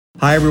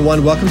Hi,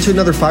 everyone. Welcome to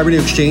another Fiber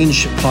New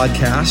Exchange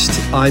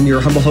podcast. I'm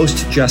your humble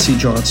host, Jesse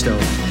Johnstone.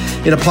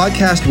 In a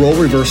podcast role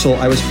reversal,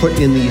 I was put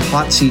in the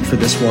hot seat for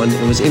this one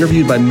and was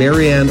interviewed by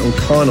Marianne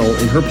O'Connell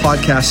in her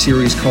podcast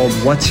series called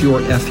What's Your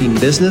Effing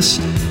Business?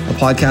 A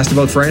podcast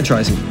about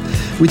franchising.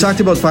 We talked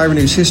about Fiber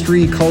New's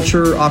history,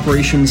 culture,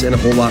 operations, and a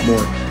whole lot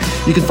more.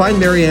 You can find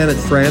Marianne at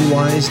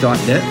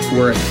franwise.net.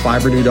 We're at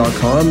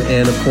fibernew.com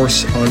and, of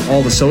course, on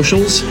all the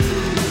socials.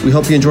 We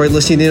hope you enjoyed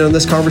listening in on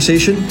this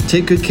conversation.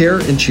 Take good care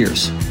and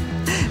cheers.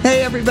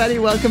 Hey, everybody.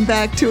 Welcome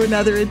back to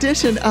another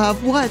edition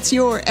of What's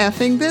Your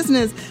Effing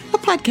Business, a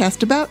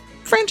podcast about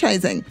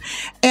franchising.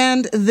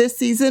 And this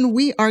season,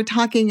 we are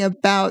talking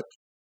about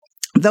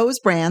those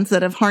brands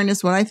that have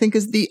harnessed what I think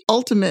is the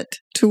ultimate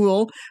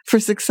tool for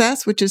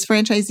success, which is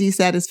franchisee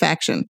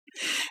satisfaction.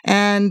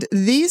 And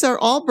these are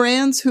all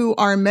brands who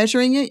are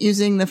measuring it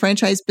using the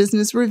Franchise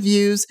Business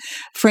Review's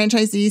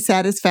Franchisee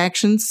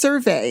Satisfaction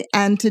Survey.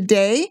 And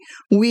today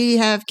we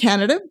have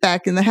Canada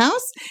back in the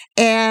house,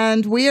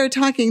 and we are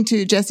talking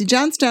to Jesse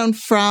Johnstone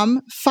from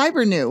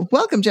Fiber New.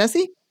 Welcome,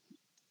 Jesse.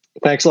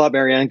 Thanks a lot,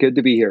 Marianne. Good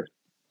to be here.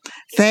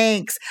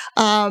 Thanks.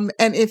 And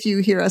if you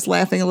hear us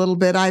laughing a little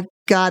bit, I've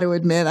got to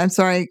admit, I'm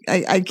sorry,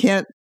 I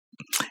can't.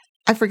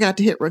 I forgot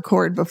to hit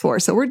record before,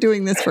 so we're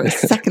doing this for a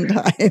second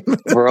time.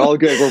 We're all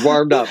good. We're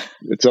warmed up.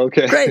 It's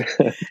okay. Great.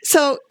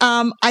 So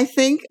I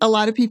think a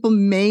lot of people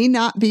may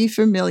not be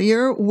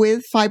familiar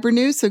with Fiber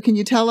New. So can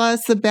you tell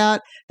us about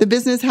the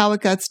business, how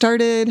it got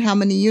started, how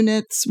many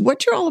units,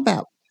 what you're all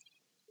about?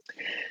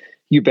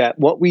 You bet.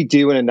 What we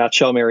do in a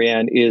nutshell,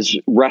 Marianne, is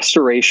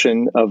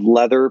restoration of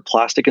leather,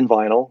 plastic, and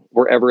vinyl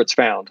wherever it's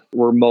found.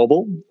 We're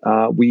mobile.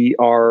 We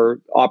are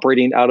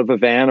operating out of a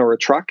van or a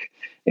truck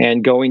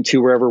and going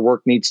to wherever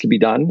work needs to be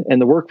done.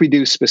 And the work we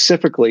do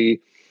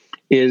specifically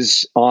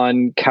is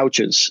on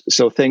couches.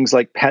 So things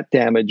like pet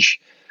damage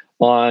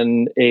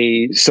on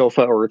a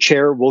sofa or a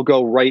chair, we'll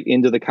go right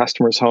into the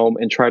customer's home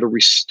and try to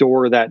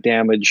restore that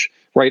damage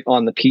right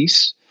on the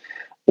piece.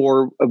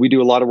 Or we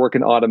do a lot of work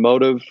in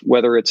automotive,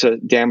 whether it's a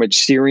damaged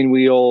steering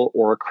wheel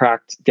or a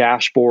cracked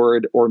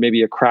dashboard or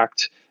maybe a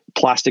cracked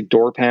plastic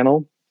door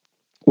panel.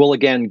 We'll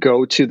again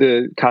go to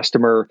the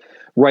customer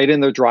right in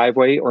their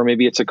driveway, or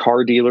maybe it's a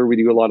car dealer. We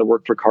do a lot of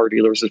work for car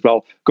dealers as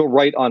well. Go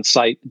right on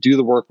site, do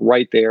the work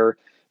right there,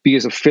 be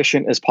as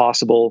efficient as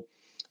possible.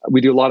 We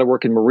do a lot of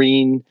work in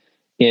marine,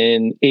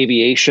 in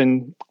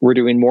aviation. We're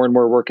doing more and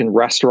more work in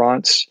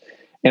restaurants,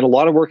 and a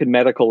lot of work in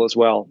medical as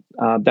well.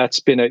 That's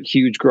been a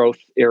huge growth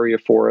area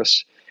for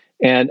us.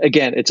 And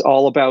again, it's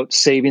all about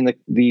saving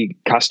the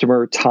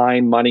customer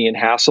time, money, and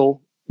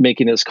hassle,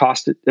 making it as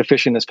cost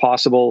efficient as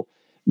possible,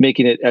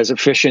 making it as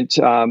efficient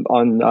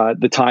on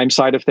the time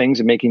side of things,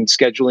 and making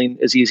scheduling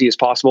as easy as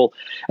possible.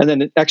 And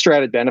then an extra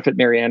added benefit,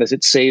 Marianne, is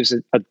it saves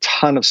a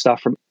ton of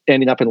stuff from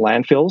ending up in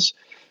landfills.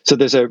 So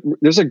there's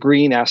a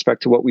green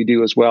aspect to what we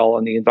do as well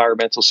on the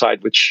environmental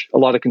side, which a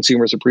lot of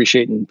consumers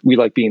appreciate and we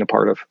like being a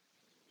part of.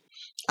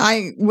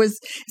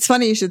 It's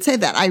funny you should say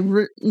that.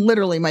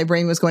 Literally, my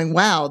brain was going,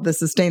 wow, the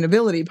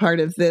sustainability part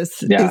of this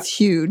is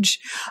huge.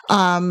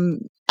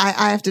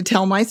 I have to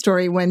tell my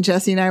story. When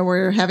Jesse and I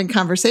were having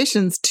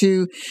conversations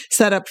to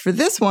set up for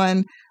this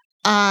one,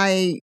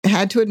 I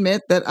had to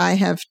admit that I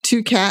have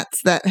two cats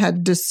that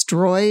had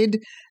destroyed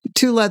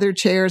two leather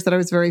chairs that I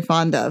was very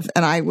fond of.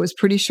 And I was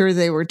pretty sure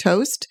they were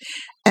toast.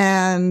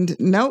 And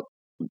nope.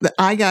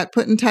 I got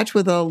put in touch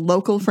with a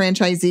local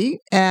franchisee,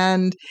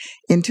 and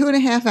in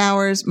 2.5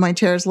 hours, my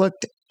chairs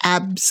looked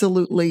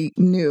absolutely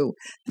new.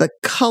 The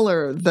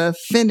color, the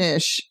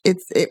finish,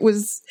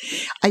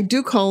 I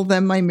do call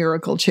them my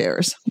miracle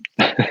chairs.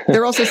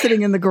 They're also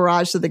sitting in the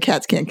garage, so the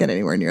cats can't get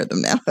anywhere near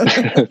them now.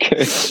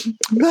 Okay.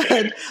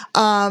 But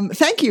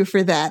thank you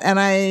for that. And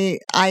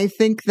I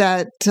think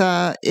that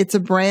it's a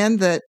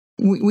brand that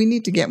we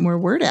need to get more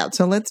word out.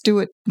 So let's do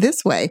it this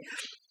way.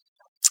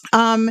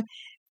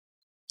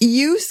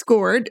 You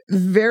scored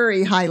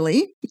very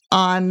highly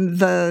on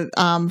the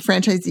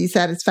franchisee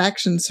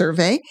satisfaction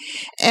survey.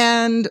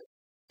 And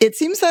it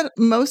seems that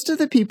most of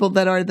the people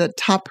that are the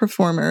top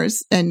performers,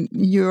 and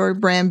your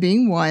brand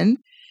being one,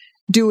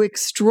 do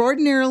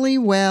extraordinarily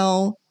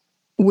well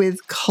with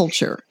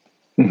culture.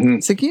 Mm-hmm.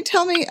 So can you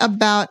tell me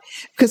about,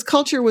 because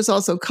culture was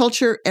also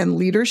culture and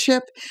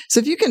leadership. So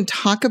if you can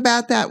talk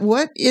about that,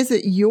 what is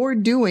it you're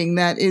doing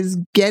that is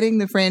getting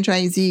the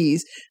franchisees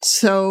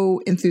so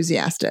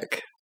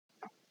enthusiastic?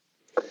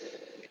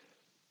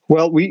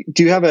 Well, we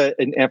do have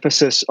an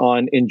emphasis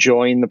on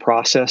enjoying the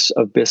process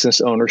of business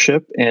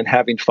ownership and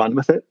having fun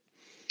with it.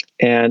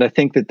 And I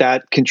think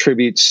that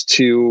contributes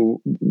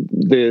to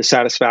the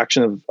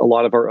satisfaction of a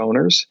lot of our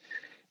owners.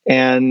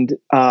 And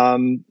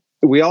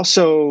we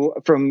also,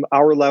 from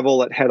our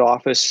level at head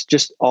office,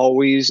 just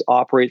always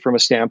operate from a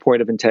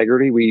standpoint of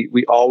integrity.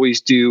 We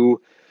always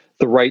do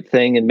the right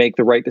thing and make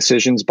the right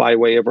decisions by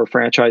way of our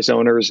franchise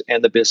owners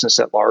and the business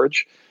at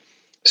large.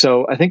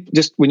 So I think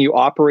just when you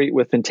operate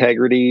with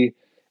integrity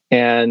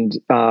and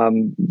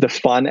the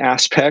fun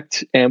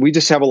aspect, and we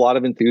just have a lot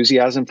of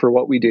enthusiasm for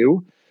what we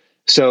do.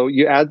 So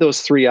you add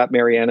those three up,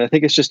 Marianne, I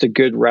think it's just a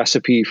good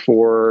recipe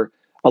for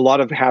a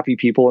lot of happy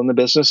people in the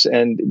business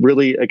and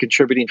really a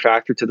contributing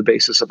factor to the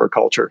basis of our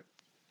culture.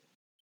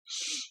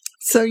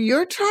 So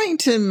you're trying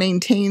to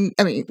maintain,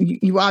 I mean,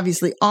 you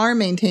obviously are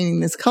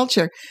maintaining this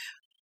culture,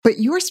 but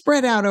you're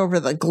spread out over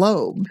the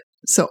globe.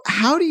 So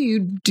how do you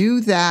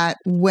do that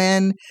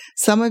when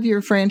some of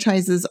your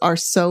franchises are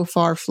so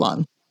far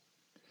flung?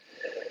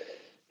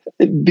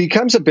 It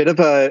becomes a bit of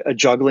a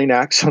juggling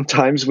act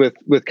sometimes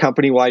with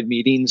company-wide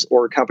meetings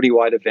or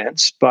company-wide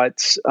events,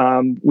 but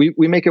we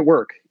make it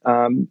work.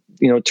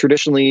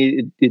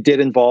 Traditionally, it did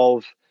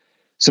involve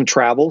some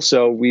travel.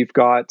 So we've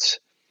got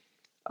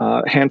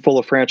a handful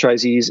of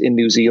franchisees in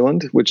New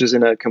Zealand, which is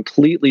in a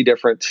completely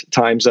different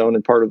time zone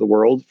and part of the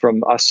world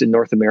from us in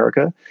North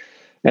America.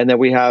 And then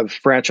we have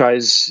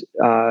franchise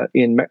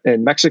in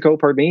Mexico,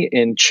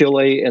 in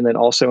Chile, and then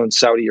also in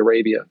Saudi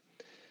Arabia.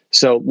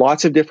 So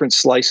lots of different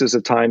slices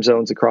of time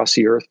zones across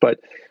the earth.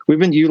 But we've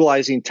been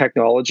utilizing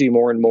technology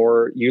more and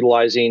more,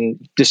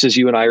 utilizing, just as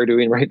you and I are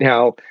doing right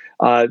now,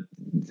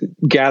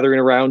 gathering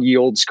around ye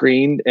old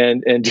screen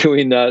and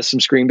doing some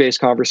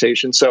screen-based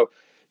conversations. So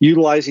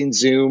utilizing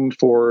Zoom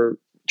for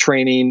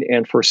training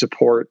and for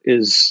support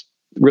is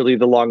really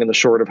the long and the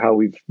short of how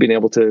we've been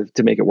able to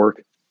make it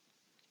work.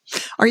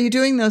 Are you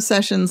doing those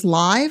sessions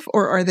live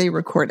or are they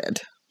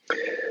recorded?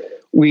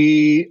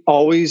 We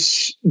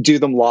always do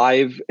them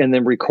live and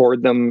then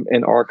record them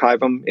and archive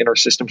them in our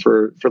system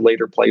for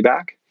later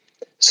playback.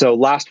 So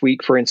last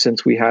week, for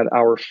instance, we had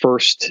our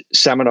first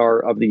seminar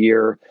of the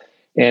year,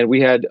 and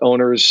we had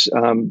owners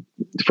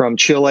from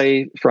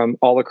Chile, from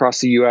all across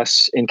the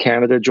US and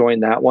Canada join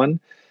that one.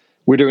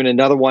 We're doing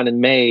another one in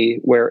May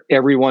where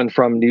everyone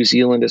from New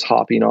Zealand is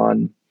hopping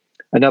on.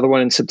 Another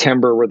one in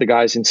September where the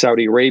guys in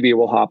Saudi Arabia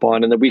will hop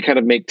on, and then we kind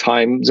of make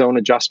time zone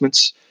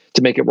adjustments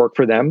to make it work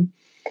for them.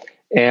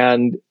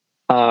 And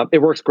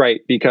it works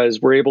great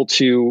because we're able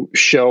to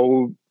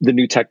show the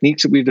new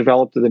techniques that we've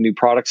developed, the new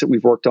products that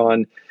we've worked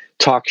on,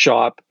 talk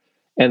shop,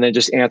 and then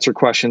just answer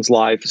questions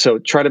live. So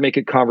try to make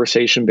it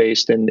conversation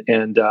based and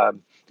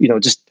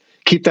just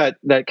keep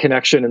that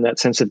connection and that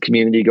sense of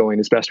community going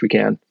as best we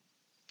can.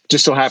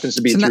 Just so happens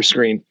to be through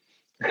screen.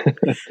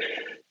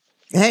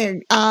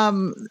 Hey,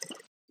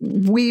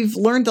 we've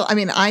learned,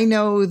 I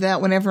know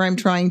that whenever I'm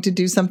trying to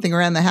do something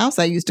around the house,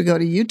 I used to go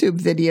to YouTube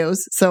videos.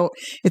 So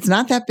it's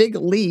not that big a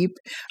leap.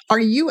 Are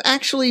you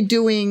actually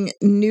doing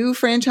new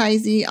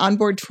franchisee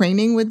onboard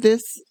training with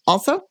this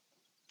also?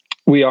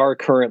 We are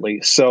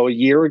currently. So a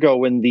year ago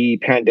when the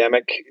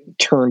pandemic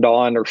turned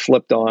on or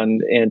flipped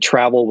on and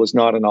travel was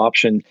not an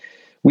option,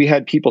 we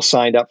had people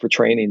signed up for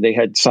training. They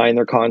had signed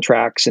their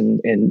contracts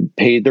and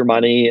paid their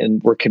money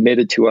and were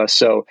committed to us.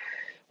 So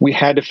we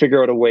had to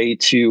figure out a way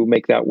to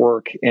make that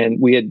work.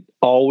 And we had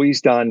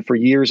always done for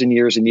years and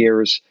years and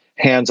years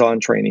hands-on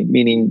training,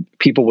 meaning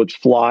people would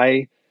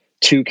fly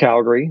to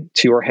Calgary,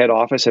 to our head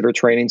office at our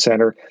training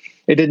center.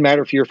 It didn't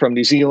matter if you're from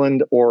New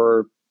Zealand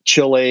or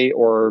Chile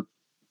or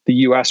the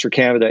US or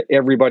Canada,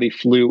 everybody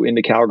flew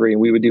into Calgary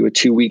and we would do a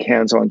 2-week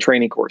hands-on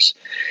training course.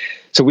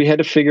 So we had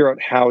to figure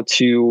out how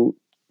to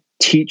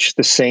teach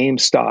the same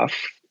stuff,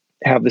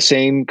 have the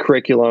same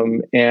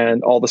curriculum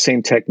and all the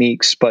same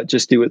techniques, but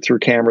just do it through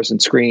cameras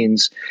and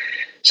screens.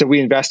 So we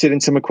invested in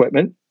some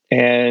equipment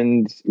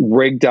and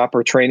rigged up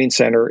our training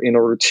center in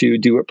order to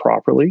do it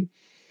properly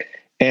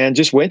and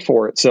just went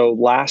for it. So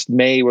last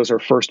May was our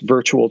first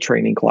virtual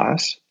training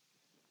class.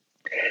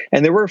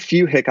 And there were a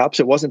few hiccups.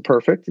 It wasn't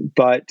perfect,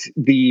 but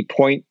the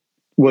point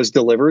was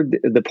delivered.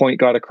 The point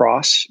got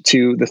across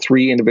to the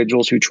 3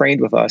 individuals who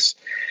trained with us.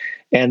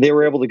 And they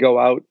were able to go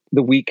out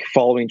the week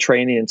following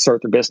training and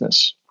start their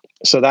business.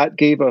 So that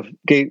gave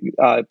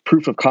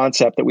proof of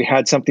concept that we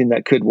had something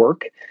that could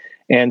work.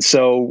 And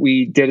so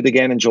we did it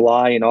again in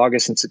July and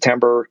August and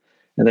September,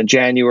 and then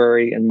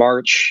January and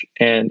March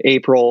and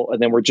April.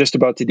 And then we're just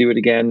about to do it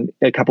again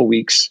in a couple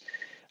weeks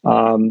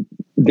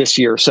this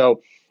year.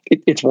 So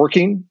it's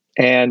working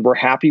and we're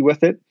happy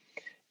with it.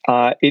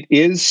 It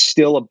is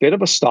still a bit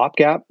of a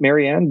stopgap,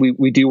 Marianne.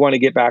 We do want to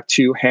get back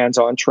to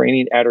hands-on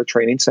training at our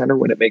training center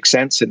when it makes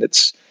sense and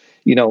it's,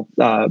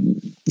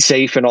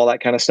 safe and all that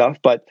kind of stuff.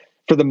 But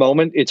for the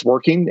moment, it's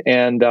working,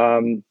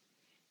 and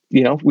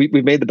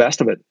we've made the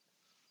best of it.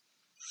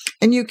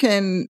 And you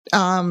can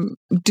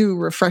do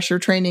refresher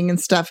training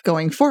and stuff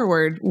going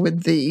forward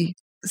with the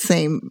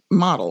same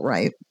model,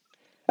 right?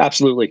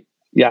 Absolutely,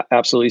 yeah,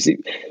 absolutely.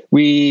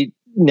 We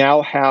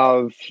now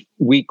have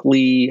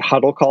weekly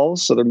huddle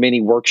calls, so they're mini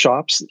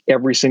workshops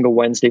every single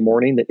Wednesday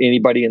morning that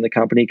anybody in the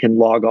company can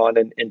log on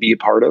and be a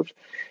part of.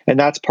 And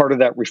that's part of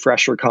that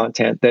refresher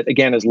content that,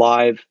 again, is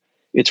live,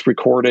 it's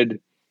recorded,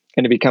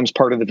 and it becomes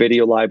part of the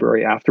video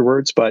library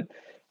afterwards. But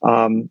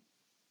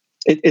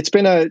it's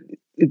been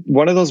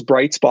one of those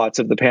bright spots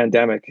of the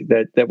pandemic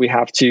that we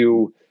have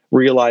to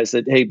realize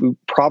that, hey, we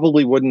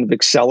probably wouldn't have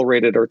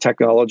accelerated our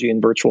technology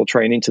and virtual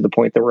training to the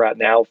point that we're at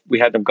now. We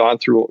hadn't have gone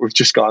through what we've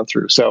just gone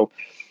through. So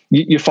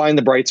you find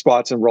the bright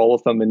spots and roll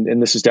with them.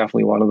 And this is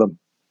definitely one of them.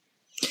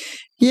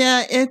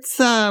 Yeah, it's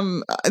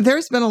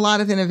there's been a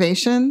lot of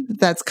innovation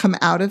that's come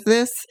out of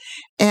this.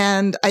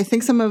 And I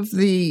think some of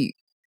the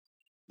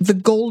the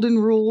golden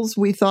rules.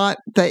 We thought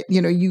that,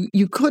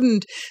 you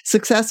couldn't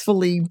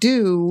successfully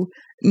do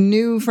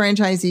new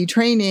franchisee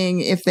training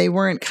if they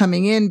weren't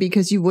coming in,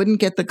 because you wouldn't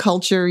get the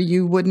culture,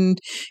 you wouldn't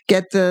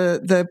get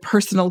the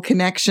personal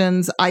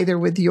connections either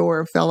with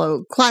your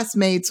fellow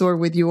classmates or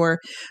with your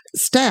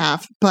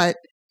staff. But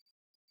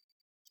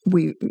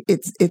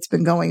it's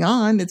been going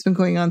on. It's been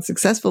going on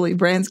successfully.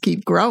 Brands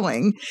keep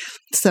growing.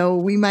 So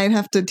we might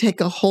have to take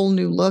a whole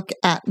new look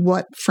at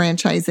what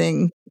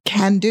franchising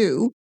can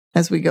do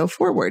as we go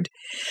forward.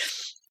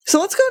 So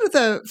let's go to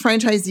the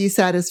franchisee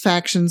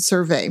satisfaction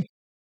survey.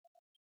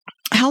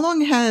 How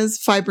long has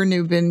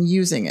Fibrenew been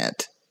using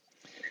it?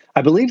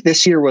 I believe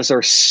this year was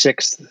our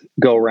 6th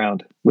go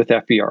round with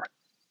FBR.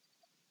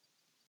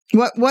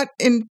 What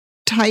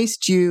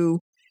enticed you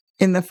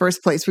in the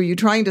first place? Were you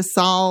trying to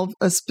solve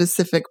a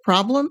specific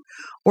problem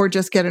or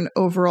just get an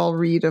overall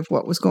read of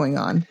what was going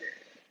on?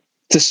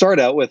 To start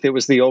out with, it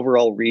was the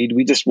overall read.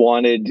 We just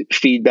wanted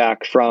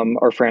feedback from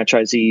our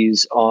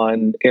franchisees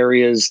on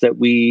areas that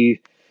we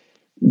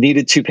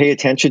needed to pay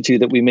attention to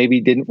that we maybe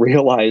didn't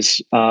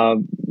realize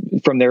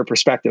from their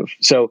perspective.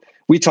 So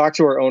we talk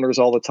to our owners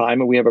all the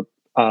time, and we have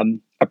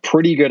a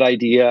pretty good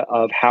idea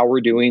of how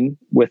we're doing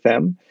with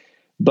them.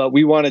 But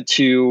we wanted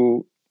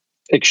to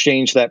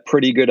exchange that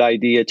pretty good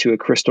idea to a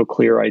crystal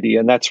clear idea.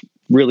 And that's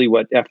really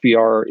what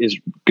FBR is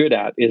good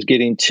at, is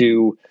getting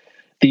to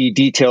the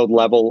detailed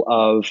level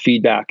of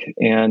feedback.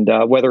 And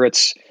whether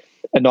it's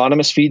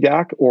anonymous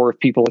feedback or if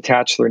people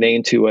attach their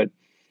name to it,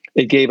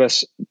 it gave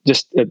us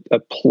just a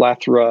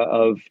plethora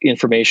of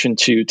information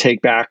to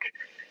take back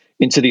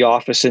into the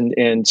office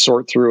and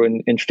sort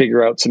through and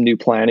figure out some new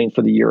planning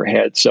for the year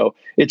ahead. So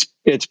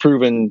it's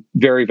proven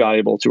very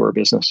valuable to our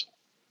business.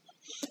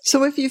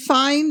 So if you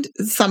find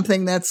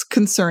something that's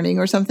concerning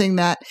or something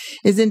that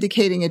is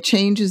indicating a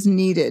change is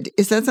needed,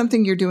 is that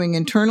something you're doing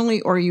internally,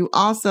 or are you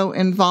also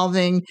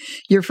involving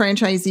your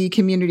franchisee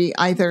community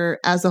either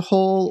as a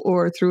whole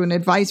or through an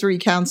advisory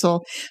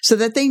council so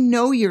that they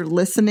know you're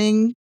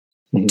listening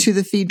to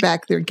the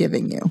feedback they're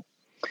giving you?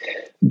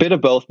 Bit of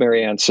both,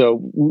 Marianne.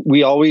 So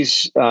we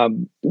always,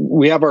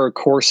 we have our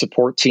core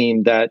support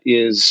team that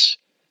is,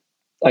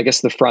 I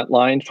guess, the front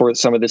line for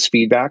some of this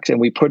feedback, and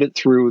we put it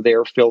through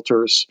their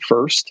filters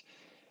first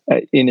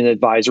in an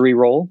advisory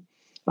role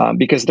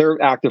because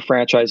they're active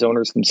franchise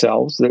owners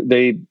themselves.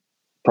 They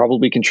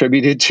probably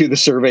contributed to the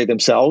survey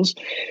themselves.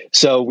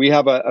 So we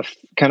have a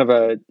kind of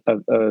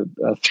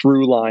a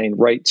through line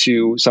right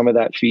to some of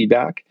that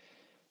feedback.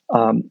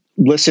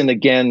 Listen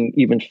again,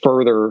 even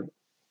further,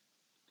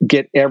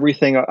 get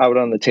everything out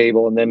on the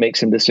table, and then make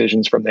some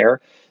decisions from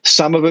there.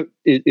 Some of it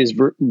is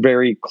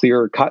very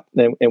clear cut,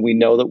 and we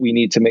know that we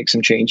need to make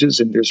some changes,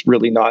 and there's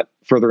really not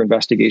further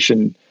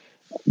investigation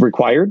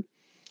required.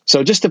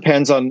 So it just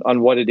depends on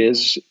what it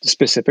is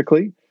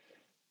specifically.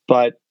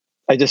 But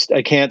I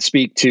can't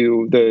speak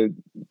to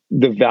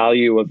the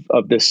value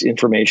of this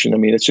information. I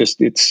mean, it's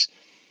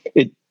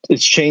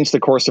changed the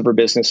course of our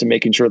business and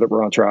making sure that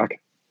we're on track.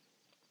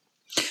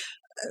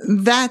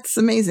 That's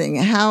amazing.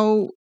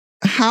 How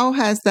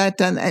has that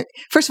done?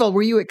 First of all,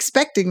 were you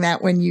expecting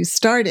that when you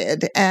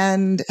started?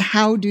 And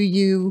how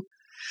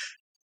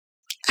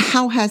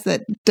has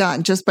that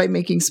done? Just by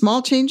making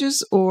small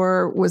changes,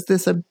 or was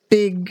this a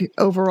big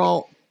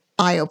overall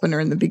eye-opener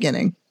in the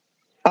beginning?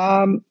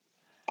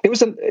 It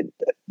was a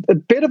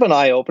bit of an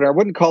eye-opener. I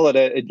wouldn't call it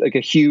a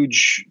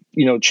huge,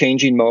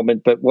 changing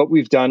moment, but what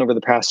we've done over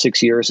the past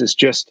 6 years is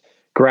just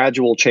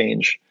gradual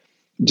change.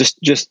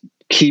 Just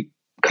keep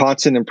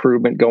constant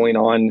improvement going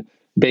on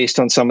based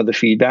on some of the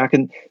feedback.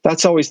 And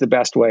that's always the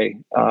best way.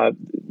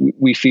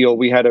 We feel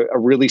we had a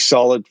really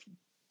solid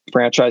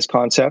franchise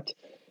concept.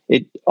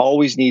 It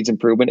always needs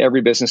improvement.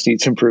 Every business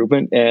needs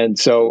improvement. And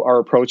so our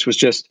approach was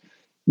just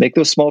make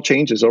those small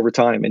changes over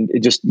time. And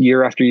it just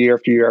year after year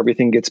after year,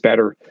 everything gets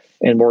better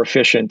and more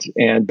efficient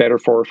and better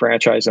for a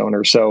franchise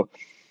owner. So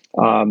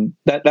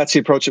that's the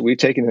approach that we've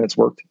taken, and it's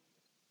worked.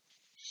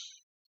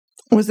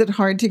 Was it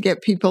hard to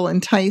get people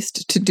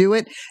enticed to do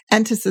it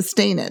and to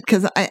sustain it?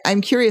 Because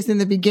I'm curious, in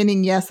the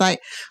beginning, yes, I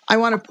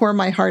want to pour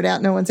my heart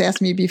out. No one's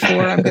asked me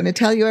before. I'm going to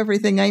tell you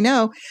everything I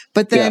know.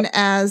 But then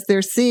as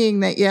they're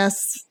seeing that, yes,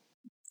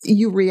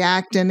 you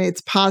react and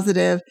it's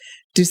positive,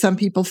 do some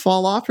people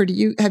fall off, or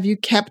have you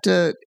kept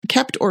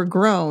or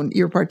grown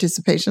your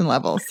participation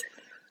levels?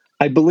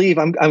 I believe,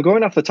 I'm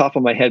going off the top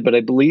of my head, but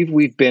I believe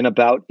we've been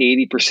about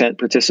 80%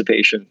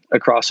 participation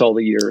across all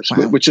the years,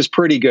 which is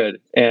pretty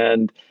good.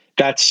 And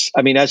that's,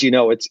 I mean, as you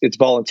know, it's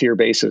volunteer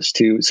basis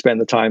to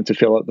spend the time to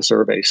fill out the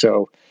survey.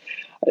 So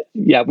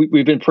yeah,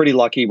 we've been pretty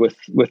lucky with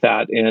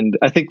that. And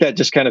I think that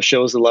just kind of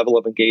shows the level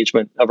of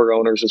engagement of our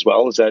owners as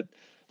well, is that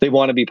they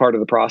want to be part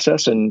of the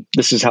process, and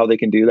this is how they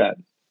can do that.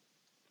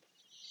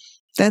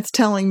 That's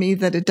telling me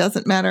that it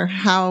doesn't matter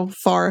how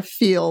far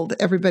afield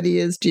everybody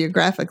is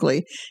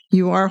geographically.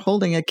 You are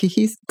holding a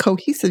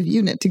cohesive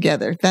unit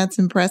together. That's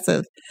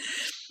impressive.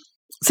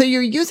 So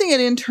you're using it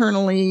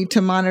internally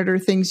to monitor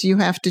things you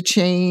have to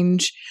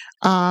change.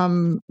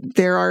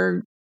 There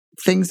are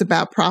things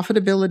about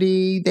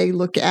profitability. They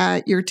look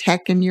at your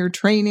tech and your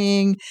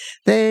training.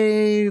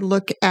 They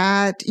look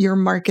at your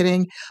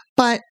marketing.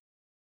 But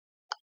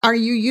are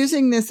you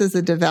using this as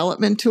a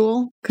development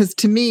tool? Because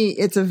to me,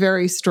 it's a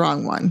very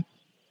strong one.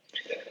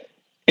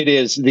 It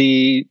is.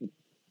 The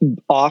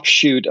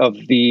offshoot of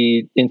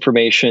the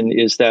information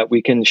is that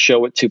we can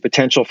show it to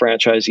potential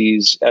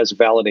franchisees as a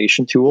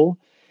validation tool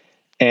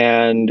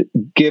and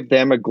give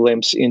them a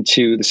glimpse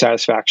into the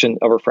satisfaction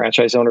of our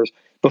franchise owners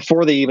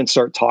before they even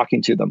start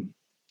talking to them.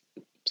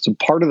 So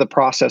part of the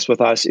process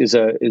with us is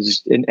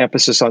an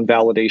emphasis on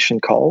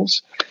validation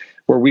calls,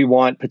 where we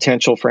want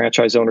potential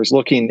franchise owners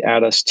looking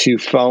at us to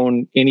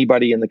phone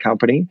anybody in the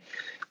company.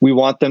 We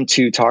want them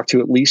to talk to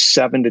at least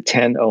 7 to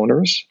 10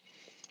 owners,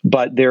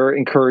 but they're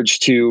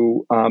encouraged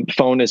to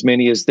phone as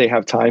many as they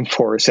have time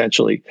for,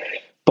 essentially.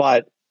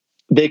 But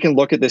they can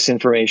look at this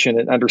information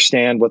and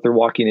understand what they're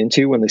walking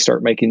into when they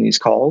start making these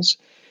calls.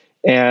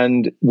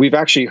 And we've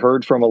actually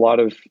heard from a lot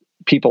of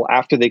people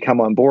after they come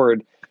on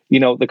board,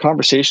 the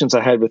conversations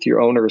I had with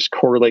your owners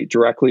correlate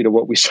directly to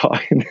what we saw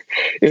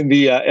in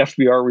the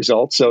FBR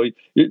results. So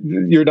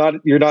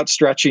you're not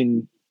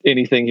stretching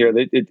anything here.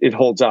 It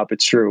holds up.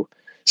 It's true.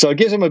 So it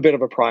gives them a bit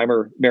of a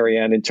primer,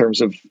 Marianne, in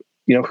terms of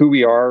who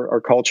we are,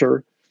 our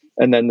culture,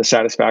 and then the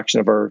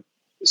satisfaction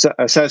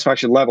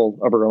level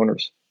of our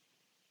owners.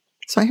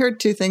 So I heard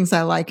 2 things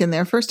I like in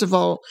there. First of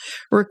all,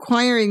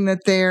 requiring that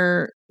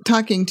they're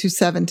talking to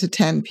 7 to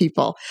 10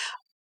 people.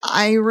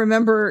 I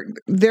remember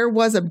there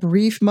was a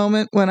brief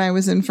moment when I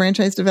was in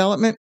franchise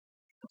development,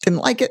 didn't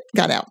like it,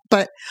 got out.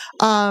 But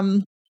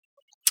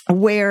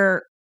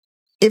where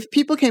if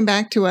people came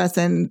back to us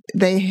and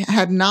they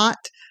had not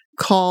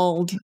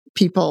called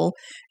people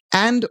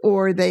and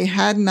or they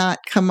had not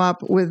come up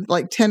with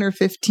like 10 or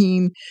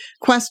 15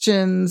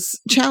 questions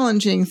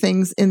challenging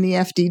things in the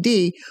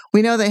FDD,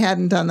 we know they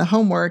hadn't done the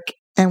homework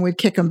and we'd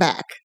kick them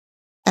back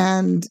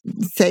and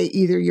say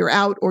either you're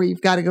out or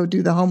you've got to go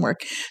do the homework.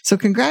 So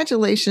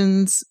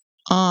congratulations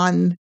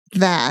on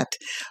that.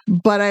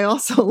 But I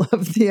also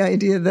love the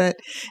idea that,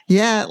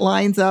 it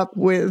lines up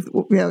with,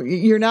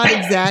 you're not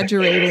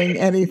exaggerating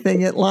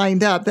anything. It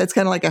lined up. That's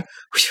kind of like a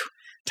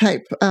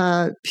type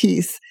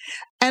piece.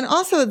 And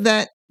also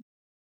that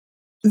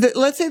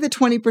let's say the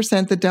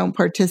 20% that don't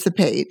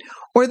participate,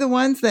 or the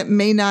ones that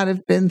may not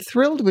have been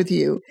thrilled with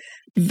you,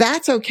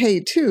 that's okay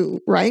too,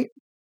 right?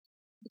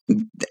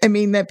 I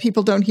mean, that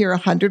people don't hear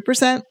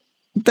 100%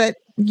 that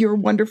you're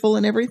wonderful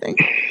and everything.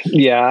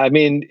 Yeah, I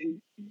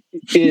mean,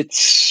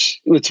 it's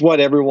what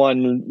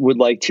everyone would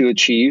like to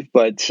achieve,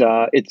 but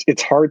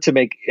it's hard to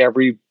make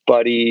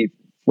everybody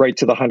right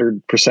to the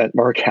 100%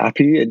 mark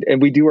happy,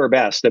 and we do our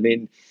best. I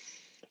mean,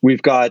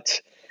 we've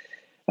got,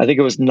 I think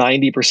it was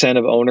 90%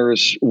 of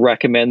owners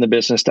recommend the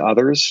business to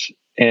others.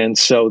 And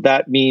so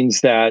that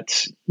means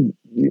that,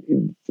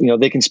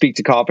 they can speak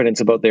to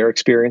confidence about their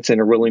experience and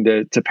are willing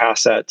to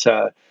pass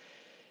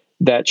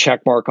that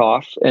check mark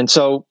off. And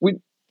so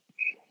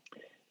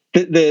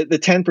the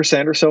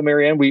 10% or so,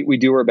 Marianne, we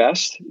do our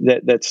best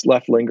that's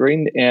left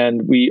lingering,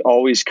 and we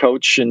always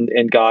coach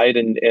and guide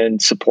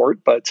and support.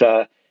 But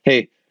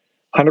hey,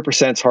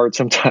 100% is hard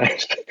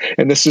sometimes.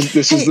 And this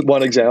is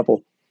one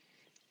example.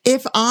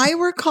 If I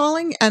were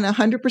calling and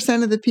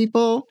 100% of the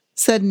people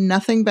said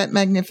nothing but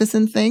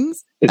magnificent things,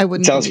 I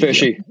wouldn't. Sounds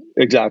fishy.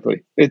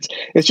 Exactly. It's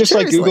just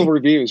Seriously. Like Google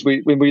reviews.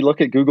 When we look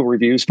at Google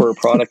reviews for a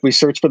product, we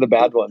search for the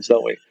bad ones,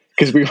 don't we?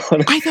 Because we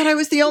want. I thought I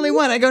was the only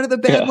one. I go to the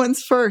bad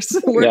ones first,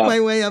 work my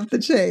way up the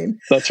chain.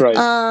 That's right.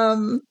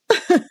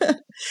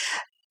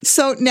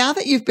 So now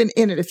that you've been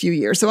in it a few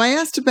years, so I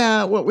asked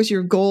about what was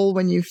your goal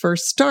when you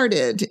first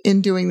started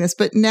in doing this,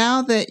 but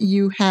now that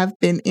you have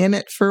been in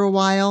it for a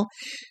while,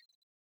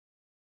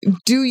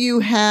 do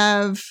you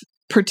have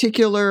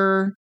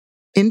particular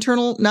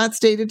internal, not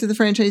stated to the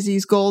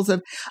franchisees, goals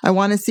of, I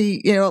want to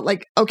see,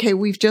 okay,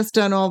 we've just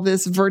done all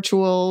this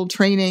virtual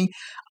training.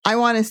 I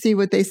want to see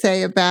what they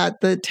say about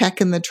the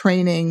tech and the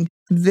training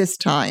this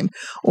time.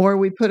 Or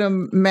we put a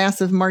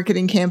massive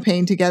marketing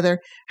campaign together.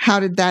 How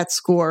did that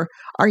score?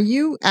 Are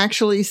you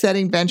actually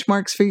setting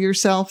benchmarks for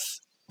yourself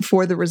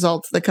for the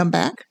results that come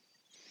back?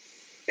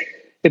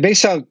 It may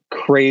sound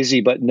crazy,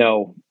 but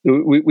no,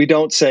 we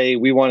don't say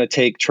we want to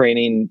take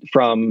training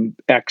from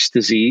X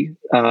to Z.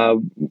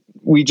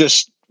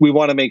 We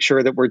want to make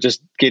sure that we're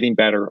just getting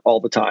better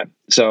all the time.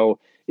 So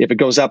if it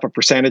goes up a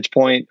percentage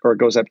point or it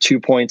goes up 2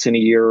 points in a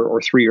year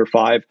or 3 or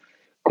 5,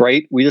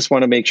 great. We just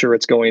want to make sure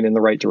it's going in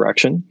the right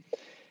direction.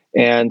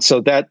 And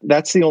so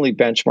that's the only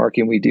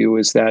benchmarking we do,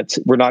 is that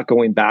we're not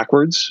going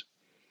backwards.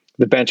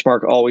 The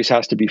benchmark always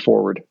has to be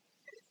forward.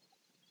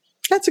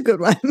 That's a good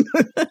one.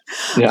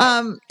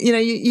 Yeah.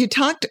 You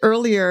talked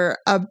earlier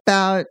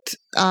about,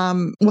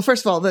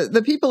 first of all,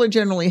 the people are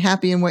generally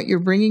happy in what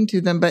you're bringing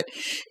to them. But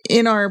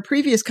in our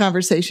previous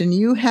conversation,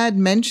 you had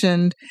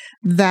mentioned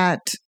that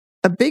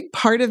a big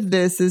part of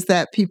this is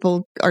that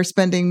people are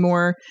spending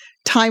more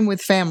time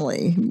with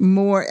family.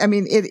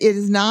 It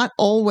is not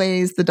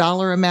always the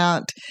dollar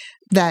amount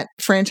that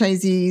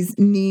franchisees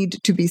need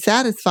to be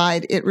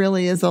satisfied. It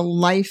really is a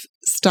life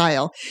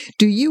style.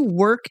 Do you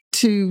work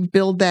to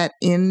build that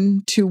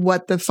into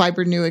what the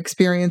Fiber New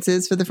experience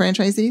is for the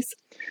franchisees?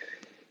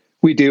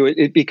 We do.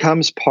 It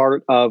becomes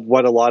part of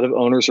what a lot of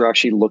owners are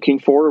actually looking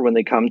for when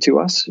they come to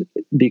us,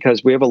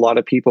 because we have a lot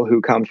of people who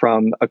come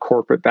from a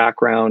corporate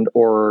background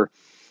or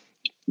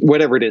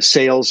whatever it is,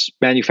 sales,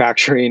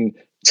 manufacturing,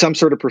 some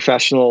sort of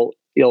professional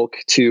ilk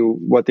to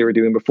what they were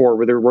doing before,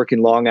 where they're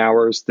working long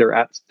hours, they're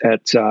at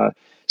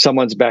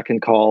someone's beck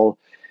and call.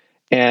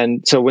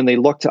 And so when they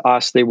look to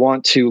us, they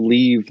want to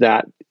leave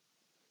that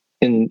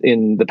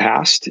in the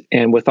past.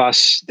 And with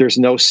us, there's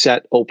no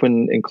set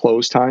open and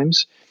close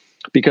times.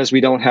 Because we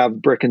don't have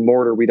brick and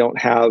mortar, we don't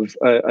have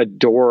a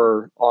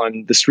door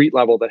on the street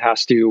level that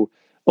has to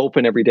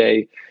open every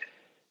day.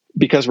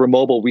 Because we're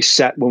mobile, we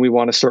set when we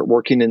want to start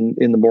working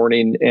in the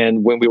morning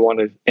and when we want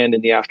to end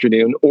in the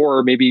afternoon,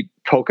 or maybe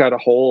poke out a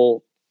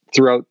hole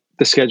throughout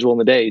the schedule in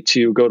the day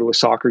to go to a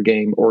soccer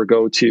game or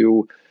go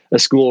to a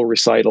school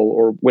recital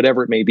or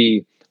whatever it may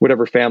be,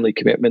 whatever family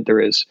commitment there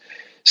is.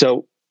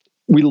 So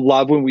we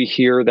love when we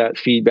hear that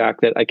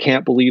feedback that I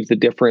can't believe the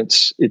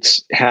difference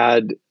it's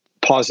had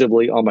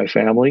positively on my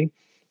family.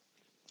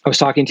 I was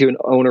talking to an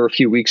owner a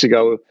few weeks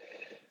ago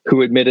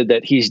who admitted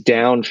that he's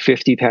down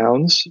 50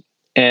 pounds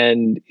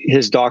and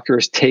his doctor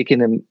has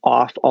taken him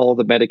off all of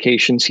the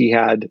medications he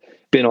had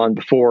been on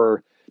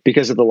before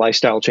because of the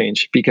lifestyle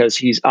change, because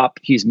he's up,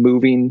 he's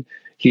moving,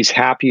 he's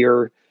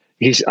happier,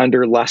 he's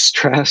under less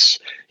stress,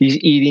 he's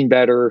eating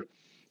better.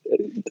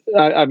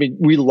 I mean,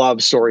 we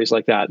love stories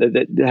like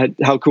that.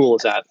 How cool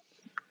is that?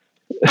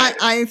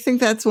 I think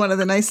that's one of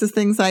the nicest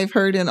things I've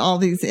heard in all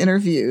these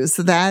interviews.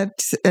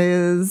 That's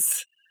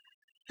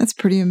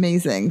pretty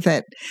amazing.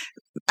 That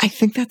I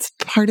think that's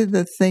part of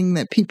the thing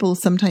that people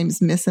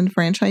sometimes miss in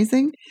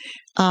franchising.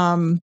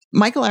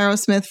 Michael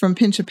Arrowsmith from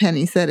Pinch a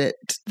Penny said it,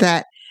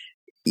 that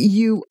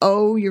you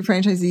owe your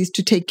franchisees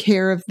to take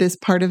care of this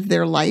part of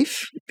their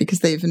life because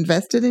they've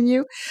invested in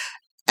you.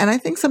 And I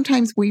think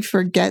sometimes we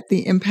forget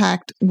the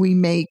impact we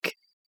make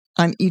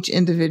on each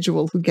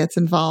individual who gets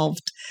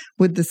involved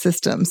with the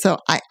system. So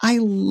I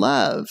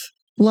love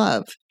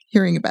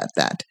hearing about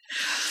that.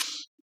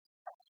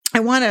 I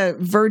want to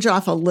verge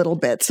off a little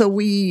bit. So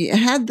we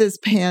had this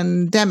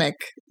pandemic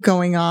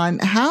going on.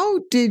 How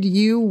did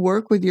you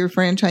work with your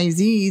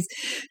franchisees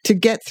to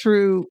get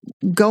through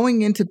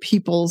going into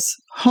people's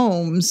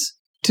homes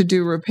to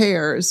do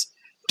repairs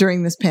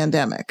during this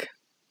pandemic?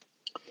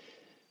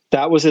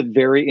 That was a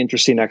very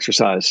interesting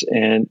exercise,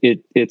 and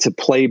it's a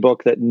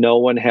playbook that no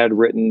one had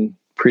written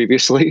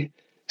previously.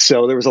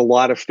 So there was a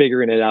lot of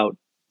figuring it out,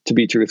 to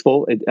be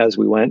truthful, as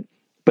we went.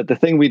 But the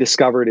thing we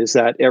discovered is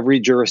that every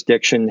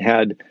jurisdiction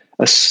had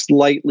a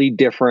slightly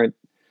different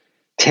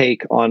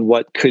take on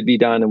what could be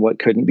done and what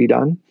couldn't be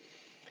done.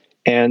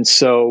 And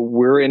so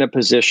we're in a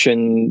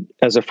position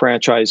as a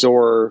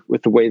franchisor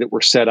with the way that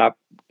we're set up.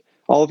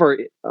 All of our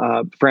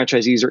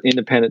franchisees are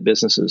independent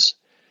businesses.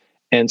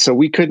 And so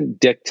we couldn't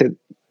dictate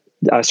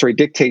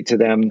to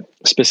them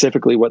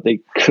specifically what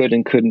they could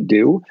and couldn't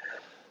do.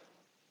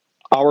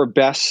 Our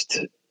best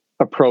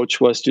approach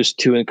was just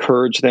to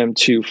encourage them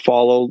to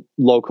follow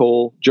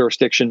local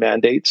jurisdiction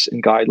mandates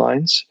and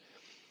guidelines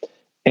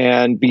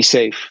and be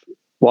safe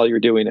while you're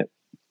doing it.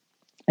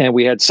 And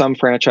we had some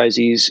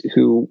franchisees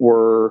who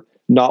were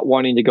not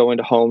wanting to go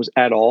into homes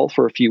at all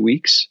for a few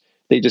weeks.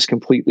 They just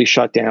completely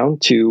shut down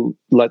to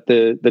let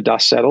the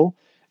dust settle.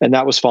 And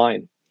that was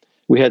fine.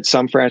 We had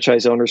some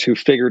franchise owners who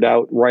figured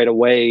out right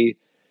away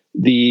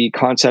the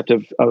concept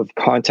of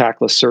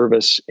contactless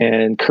service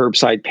and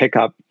curbside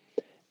pickup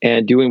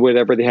and doing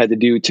whatever they had to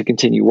do to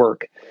continue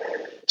work.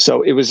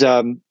 So it was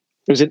an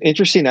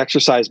interesting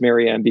exercise,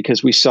 Marianne,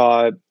 because we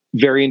saw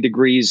varying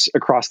degrees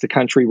across the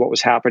country what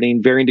was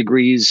happening, varying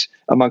degrees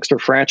amongst our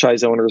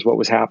franchise owners what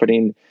was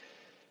happening.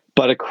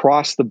 But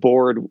across the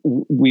board,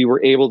 we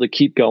were able to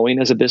keep going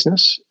as a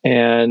business.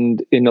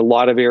 And in a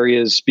lot of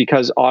areas,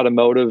 because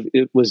automotive,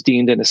 it was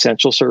deemed an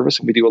essential service,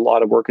 and we do a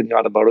lot of work in the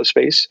automotive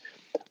space,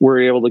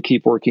 we're able to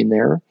keep working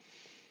there.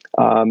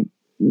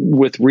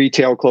 With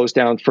retail closed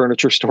down,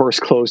 furniture stores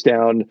closed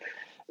down,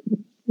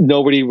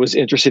 nobody was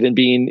interested in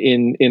being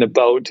in a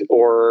boat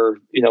or,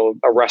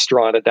 a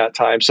restaurant at that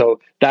time. So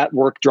that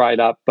work dried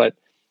up, but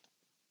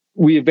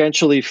we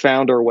eventually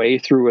found our way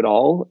through it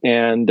all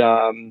and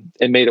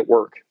made it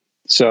work.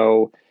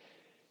 So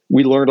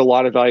we learned a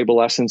lot of valuable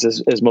lessons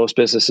as most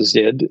businesses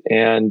did.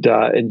 And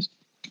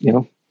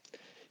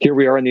here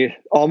we are on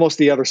almost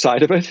the other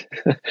side of it.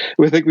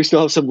 We think we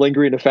still have some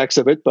lingering effects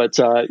of it, but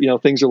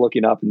things are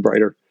looking up and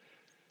brighter.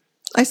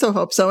 I so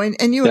hope so.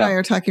 And you and I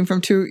are talking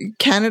from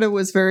Canada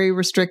was very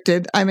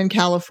restricted. I'm in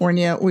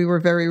California. We were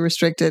very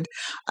restricted.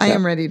 I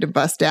am ready to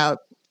bust out.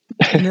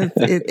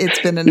 It's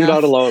been enough. You're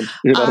not alone.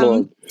 You're not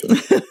alone.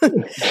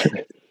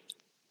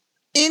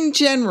 In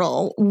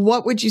general,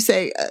 what would you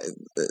say,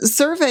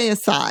 survey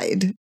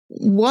aside,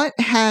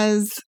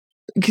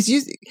 because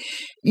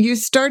you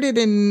started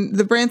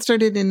the brand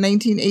started in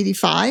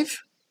 1985?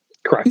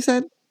 Correct. You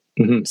said?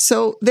 Mm-hmm.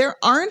 So there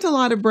aren't a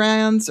lot of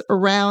brands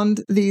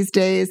around these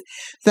days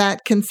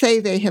that can say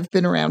they have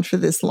been around for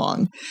this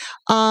long.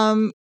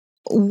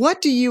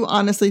 What do you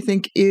honestly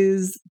think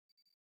is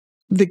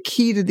the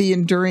key to the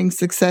enduring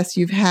success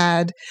you've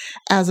had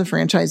as a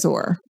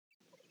franchisor?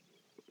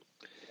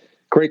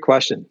 Great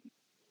question.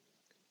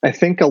 I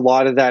think a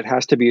lot of that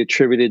has to be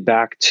attributed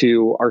back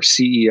to our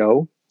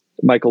CEO,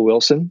 Michael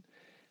Wilson,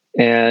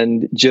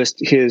 and just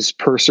his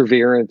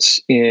perseverance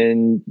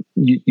in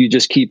you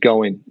just keep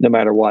going no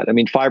matter what. I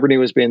mean, Fibrenew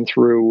has been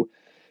through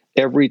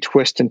every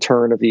twist and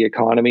turn of the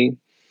economy,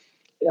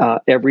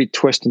 every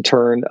twist and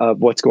turn of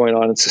what's going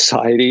on in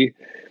society.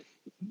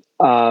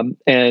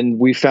 And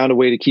we found a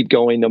way to keep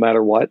going no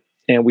matter what.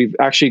 And we've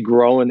actually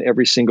grown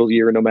every single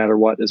year no matter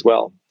what as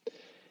well.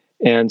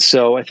 And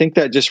so I think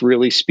that just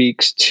really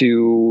speaks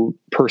to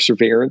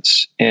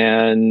perseverance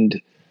and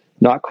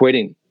not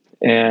quitting.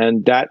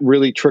 And that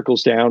really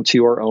trickles down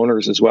to our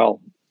owners as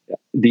well.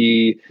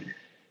 The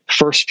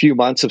first few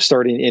months of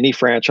starting any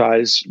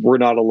franchise, we're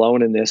not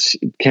alone in this.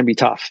 It can be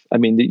tough. I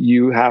mean,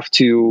 you have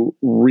to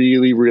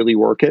really, really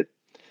work it.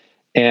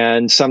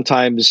 And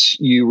sometimes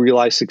you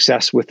realize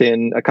success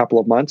within a couple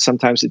of months.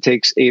 Sometimes it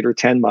takes 8 or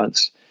 10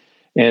 months.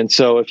 And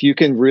so if you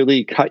can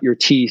really cut your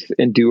teeth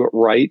and do it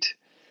right,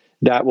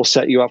 that will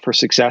set you up for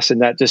success.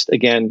 And that just,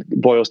 again,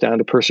 boils down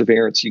to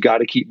perseverance. You got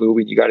to keep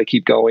moving. You got to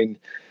keep going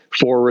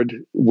forward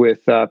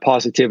with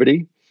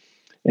positivity.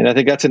 And I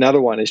think that's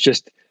another one, is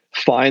just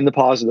find the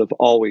positive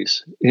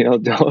always.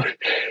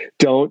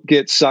 Don't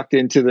get sucked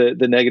into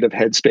the negative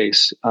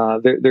headspace.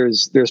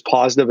 There's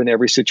positive in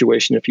every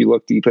situation if you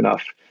look deep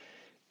enough,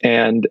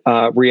 and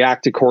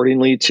react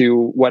accordingly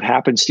to what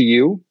happens to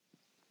you.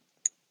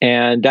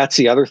 And that's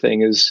the other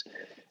thing is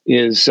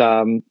you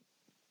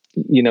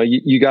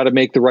got to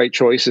make the right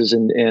choices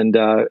and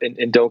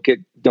don't get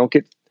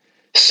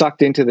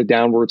sucked into the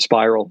downward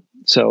spiral.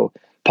 So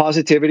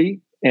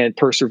positivity and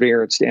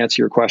perseverance, to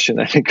answer your question,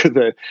 I think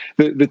are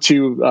the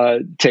two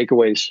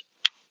takeaways.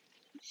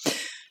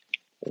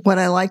 What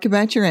I like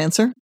about your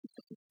answer,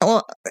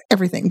 well,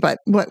 everything, but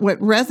what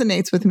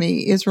resonates with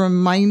me is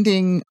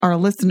reminding our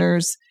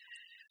listeners,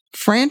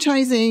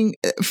 franchisors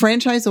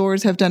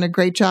have done a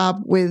great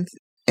job with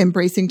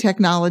embracing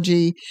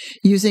technology,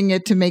 using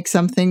it to make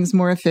some things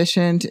more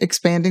efficient,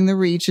 expanding the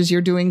reach as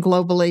you're doing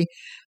globally.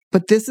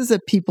 But this is a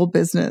people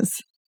business,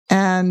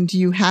 and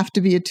you have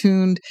to be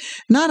attuned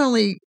not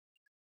only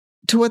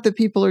to what the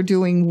people are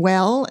doing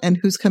well and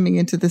who's coming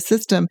into the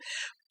system,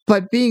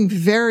 but being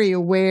very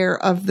aware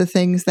of the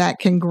things that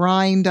can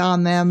grind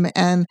on them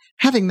and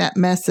having that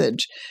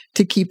message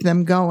to keep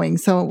them going.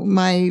 So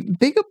my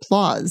big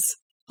applause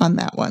on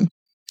that one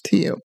to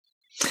you.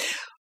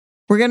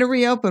 We're going to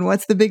reopen.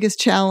 What's the biggest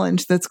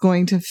challenge that's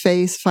going to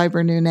face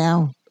Fibrenew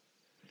now?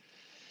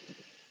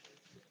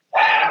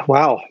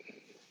 Wow.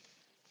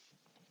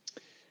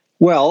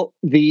 Well,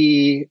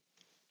 the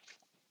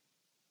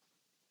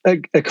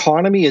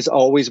economy is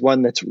always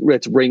one that's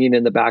ringing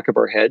in the back of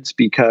our heads,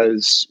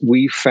 because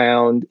we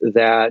found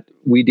that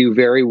we do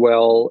very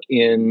well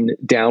in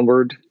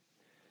downward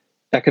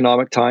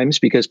economic times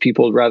because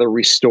people would rather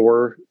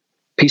restore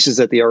pieces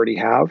that they already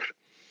have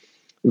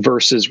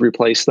versus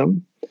replace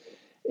them.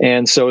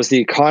 And so as the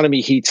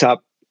economy heats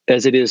up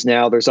as it is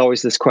now, there's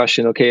always this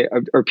question, okay,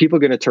 are people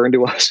going to turn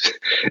to us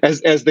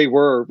as they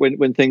were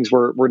when things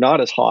were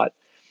not as hot?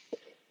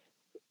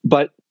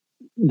 But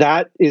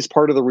that is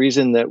part of the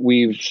reason that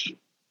we've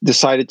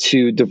decided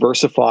to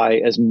diversify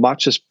as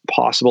much as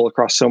possible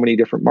across so many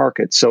different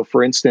markets. So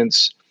for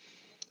instance,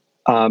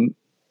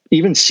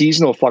 even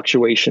seasonal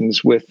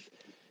fluctuations with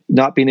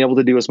not being able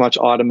to do as much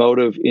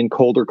automotive in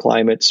colder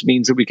climates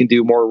means that we can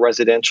do more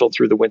residential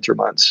through the winter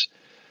months.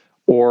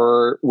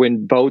 Or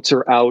when boats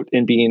are out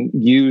and being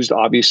used,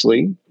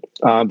 obviously,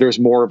 there's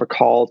more of a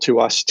call to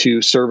us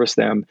to service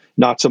them,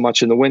 not so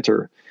much in the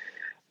winter.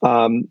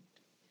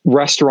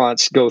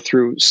 Restaurants go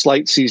through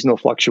slight seasonal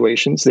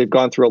fluctuations. They've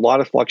gone through a lot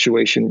of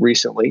fluctuation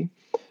recently,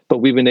 but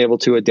we've been able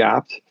to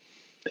adapt.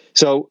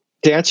 So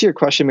to answer your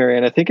question,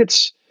 Marianne, I think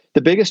it's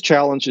the biggest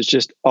challenge is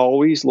just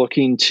always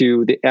looking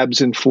to the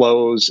ebbs and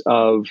flows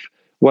of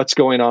what's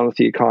going on with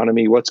the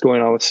economy, what's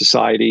going on with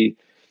society,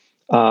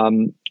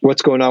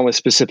 what's going on with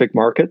specific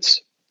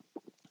markets,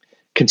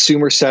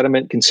 consumer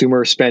sentiment,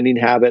 consumer spending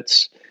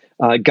habits,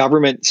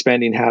 government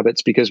spending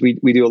habits, because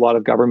we do a lot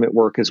of government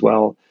work as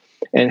well,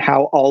 and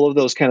how all of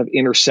those kind of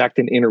intersect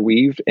and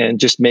interweave and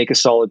just make a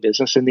solid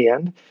business in the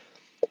end.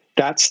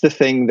 That's the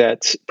thing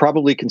that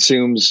probably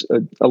consumes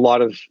a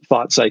lot of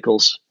thought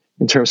cycles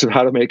in terms of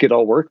how to make it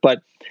all work.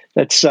 But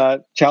that's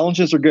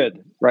challenges are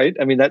good, right?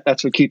 I mean,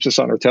 that's what keeps us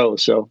on our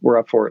toes. So we're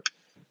up for it.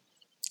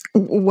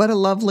 What a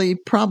lovely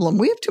problem.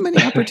 We have too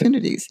many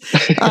opportunities.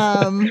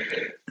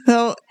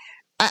 So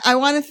I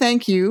want to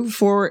thank you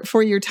for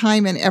your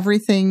time and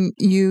everything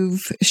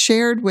you've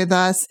shared with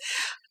us.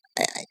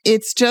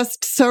 It's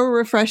just so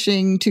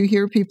refreshing to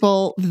hear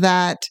people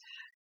that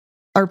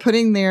are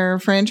putting their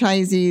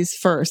franchisees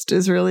first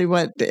is really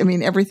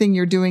everything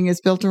you're doing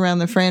is built around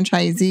the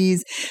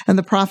franchisees, and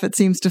the profit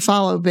seems to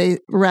follow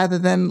rather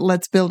than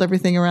let's build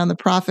everything around the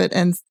profit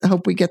and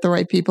hope we get the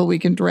right people we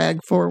can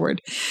drag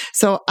forward.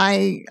 So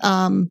I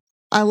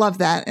love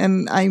that.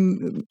 And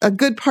I'm a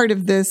good part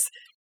of this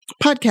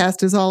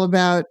podcast is all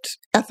about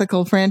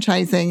ethical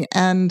franchising,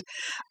 and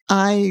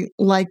I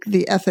like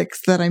the ethics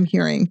that I'm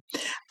hearing.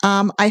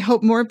 I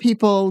hope more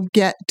people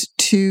get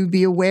to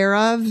be aware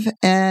of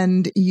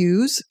and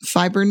use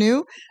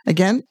Fibrenew.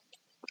 Again,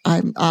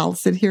 I'll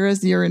sit here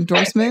as your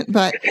endorsement,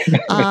 but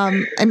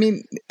I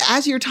mean,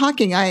 as you're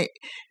talking, I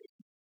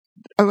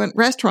went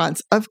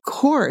restaurants. Of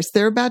course,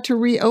 they're about to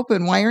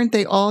reopen. Why aren't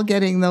they all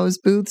getting those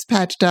booths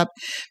patched up?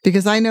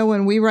 Because I know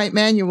when we write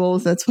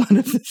manuals, that's one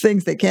of the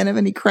things. They can't have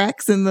any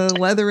cracks in the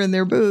leather in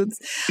their booths.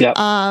 Yep.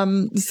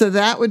 So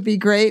that would be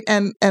great.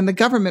 And the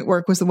government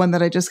work was the one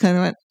that I just kind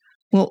of went,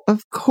 well,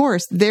 of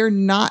course, they're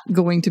not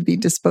going to be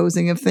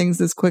disposing of things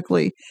as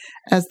quickly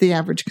as the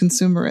average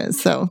consumer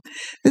is. So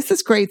this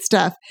is great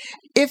stuff.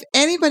 If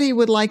anybody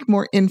would like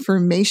more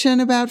information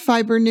about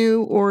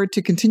Fibrenew or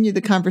to continue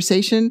the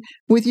conversation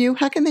with you,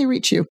 how can they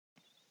reach you?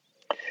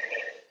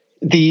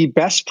 The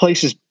best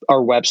place is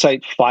our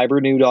website,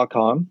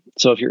 fibrenew.com.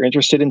 So if you're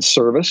interested in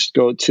service,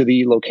 go to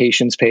the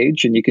locations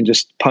page and you can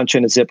just punch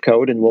in a zip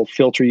code and we'll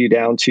filter you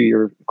down to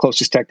your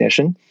closest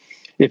technician.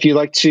 If you'd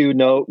like to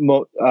know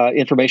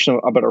information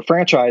about our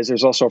franchise,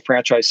 there's also a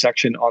franchise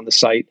section on the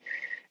site.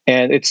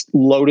 And it's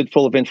loaded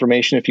full of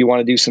information if you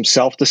want to do some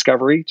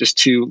self-discovery, just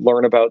to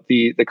learn about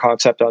the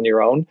concept on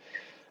your own.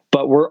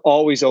 But we're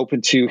always open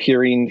to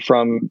hearing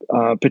from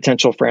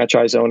potential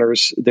franchise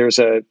owners. There's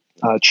a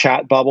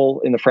chat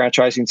bubble in the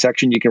franchising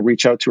section. You can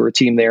reach out to our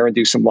team there and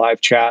do some live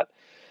chat.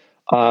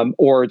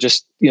 Or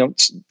just,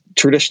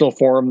 traditional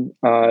form,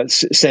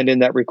 send in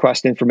that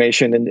request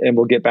information and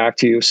we'll get back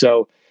to you.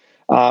 So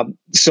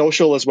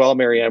social as well,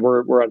 Marianne.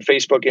 We're on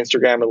Facebook,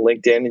 Instagram, and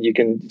LinkedIn, and you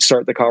can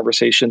start the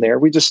conversation there.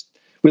 We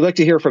like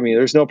to hear from you.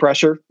 There's no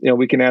pressure.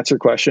 We can answer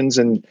questions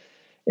and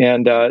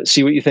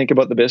see what you think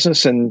about the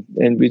business, and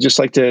we just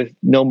like to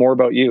know more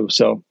about you.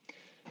 So,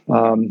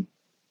 does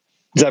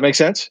that make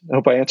sense? I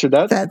hope I answered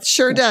that. That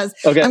sure does.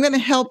 Okay. I'm going to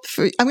help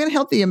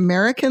the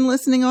American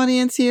listening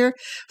audience here.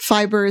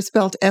 Fiber is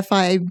spelled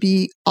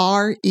Fibrenew.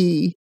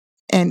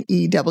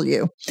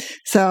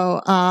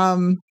 So,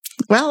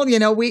 well,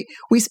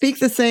 we speak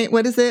the same.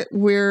 What is it?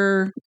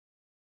 We're,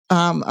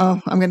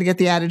 I'm going to get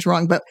the adage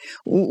wrong, but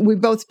we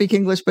both speak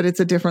English, but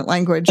it's a different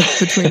language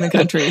between the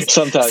countries.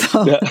 Sometimes.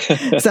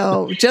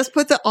 So just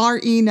put the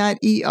R-E, not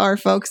E-R,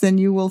 folks, and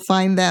you will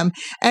find them.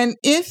 And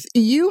if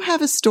you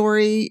have a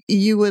story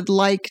you would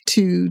like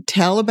to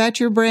tell about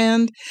your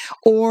brand,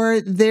 or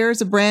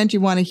there's a brand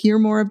you want to hear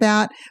more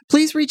about,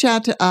 please reach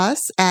out to us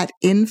at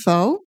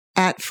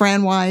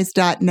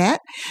info@franwise.net.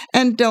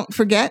 And don't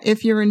forget,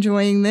 if you're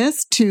enjoying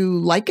this, to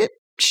like it,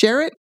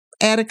 share it,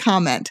 add a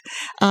comment.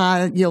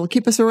 You'll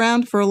keep us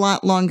around for a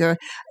lot longer.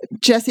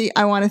 Jesse,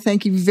 I want to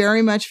thank you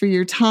very much for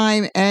your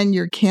time and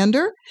your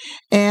candor.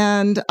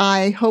 And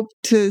I hope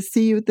to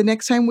see you the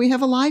next time we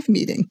have a live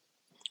meeting.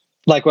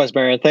 Likewise,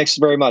 Marianne. Thanks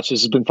very much.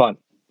 This has been fun.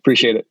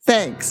 Appreciate it.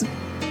 Thanks.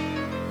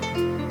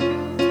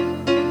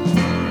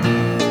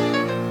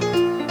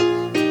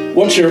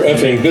 What's Your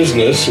Effing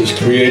Business is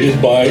created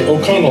by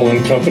O'Connell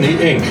 & Company,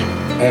 Inc.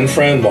 and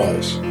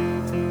FranWise.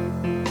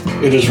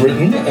 It is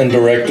written and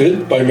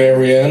directed by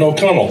Marianne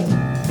O'Connell.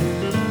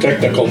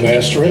 Technical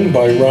mastering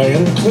by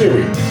Ryan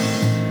Cleary.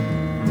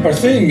 Our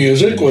theme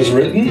music was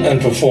written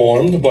and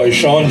performed by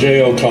Sean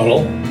J.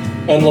 O'Connell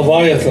and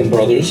Leviathan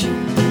Brothers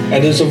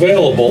and is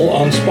available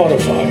on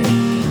Spotify.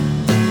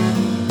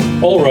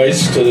 All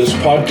rights to this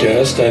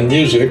podcast and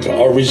music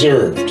are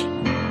reserved.